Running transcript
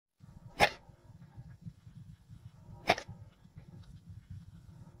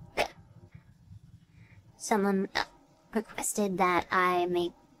someone requested that I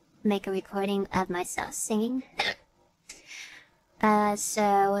make a recording of myself singing.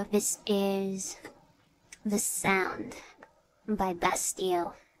 So this is The Sound by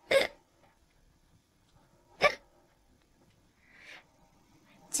Bastille.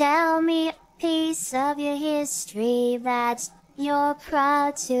 Tell me a piece of your history that you're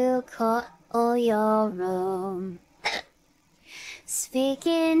proud to call your own.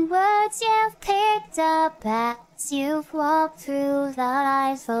 Speaking words you've picked up as you've walked through the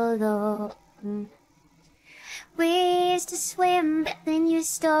life alone. We used to swim in your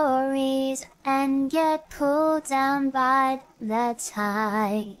stories and get pulled down by the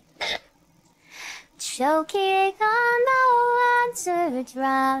tide. Choking on the water,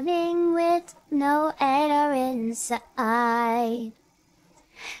 drowning with no air inside.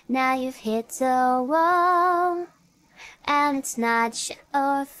 Now you've hit the wall, and it's not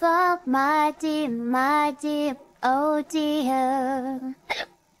your fault, my dear, oh dear.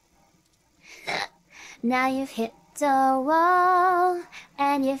 Now you've hit the wall,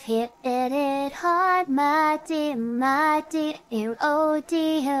 and you've hit it hard, my dear, oh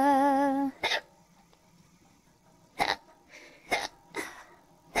dear.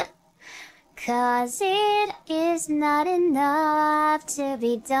 'Cause it is not enough to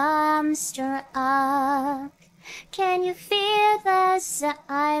be dumbstruck. Can you feel the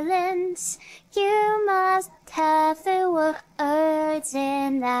silence? You must have the words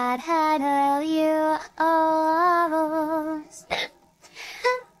in that handle you lost.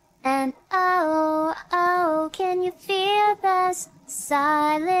 And oh, can you feel the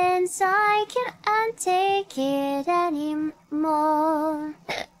silence? I can't take it anymore.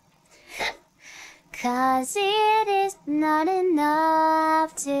 'Cause it is not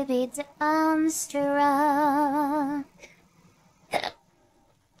enough to be dumbstruck.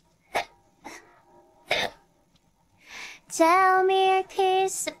 Tell me a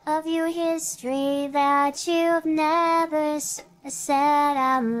piece of your history that you've never said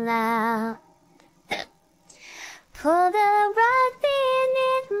out loud. Pull the rug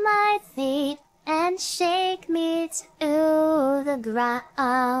beneath my feet and shake me to the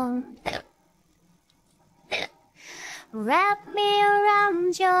ground. Wrap me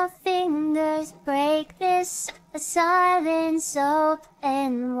around your fingers, break this silence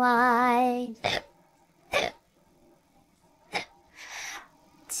open wide.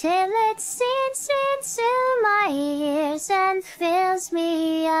 Till it sinks into my ears and fills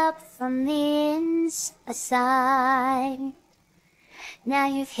me up from the inside. Now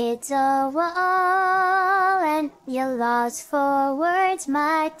you've hit the wall and you're lost for words,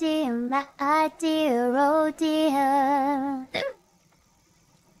 my dear, oh dear.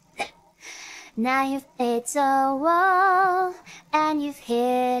 Now you've hit the wall and you've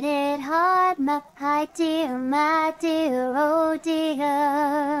hit it hard, my dear, oh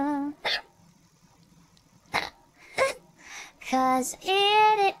dear. 'Cause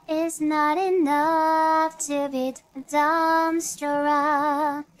it is not enough to be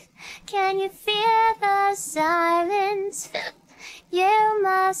dumbstruck. Can you feel the silence? You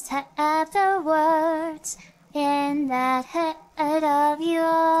must have the words in that head of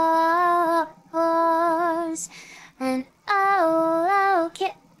yours. And oh,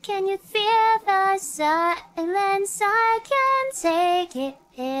 can you feel the silence? I can't take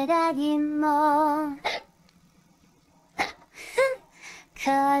it anymore.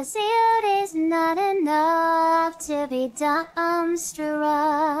 'Cause it is not enough to be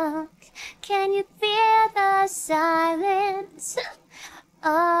dumbstruck. Can you feel the silence?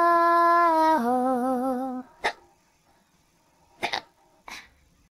 Oh.